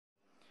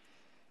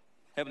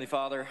Heavenly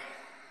Father,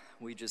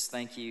 we just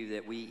thank you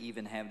that we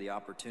even have the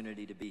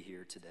opportunity to be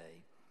here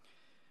today.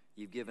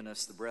 You've given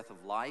us the breath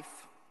of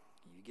life.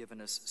 You've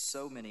given us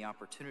so many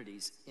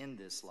opportunities in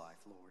this life,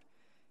 Lord.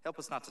 Help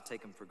us not to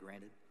take them for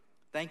granted.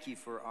 Thank you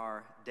for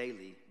our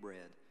daily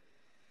bread.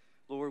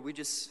 Lord, we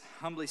just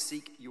humbly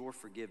seek your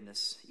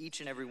forgiveness. Each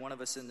and every one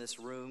of us in this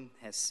room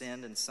has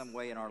sinned in some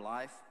way in our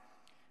life.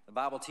 The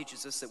Bible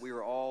teaches us that we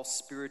are all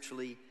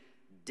spiritually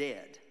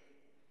dead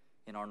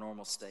in our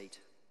normal state.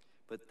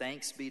 But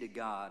thanks be to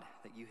God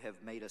that you have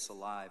made us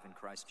alive in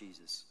Christ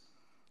Jesus.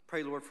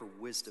 Pray, Lord, for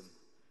wisdom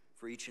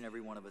for each and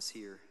every one of us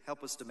here.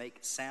 Help us to make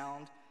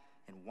sound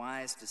and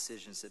wise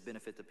decisions that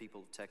benefit the people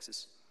of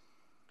Texas.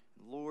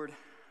 Lord,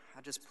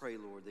 I just pray,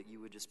 Lord, that you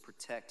would just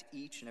protect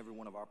each and every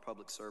one of our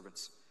public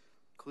servants,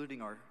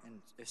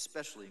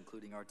 especially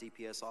including our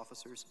DPS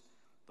officers,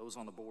 those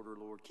on the border,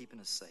 Lord, keeping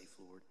us safe,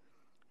 Lord.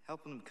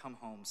 Help them come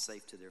home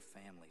safe to their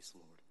families,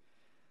 Lord.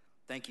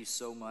 Thank you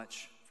so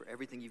much for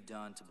everything you've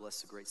done to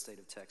bless the great state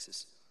of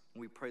Texas.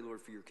 And we pray,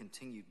 Lord, for your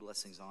continued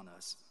blessings on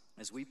us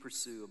as we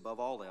pursue, above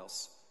all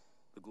else,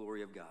 the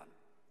glory of God.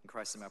 In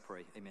Christ's name I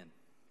pray, amen.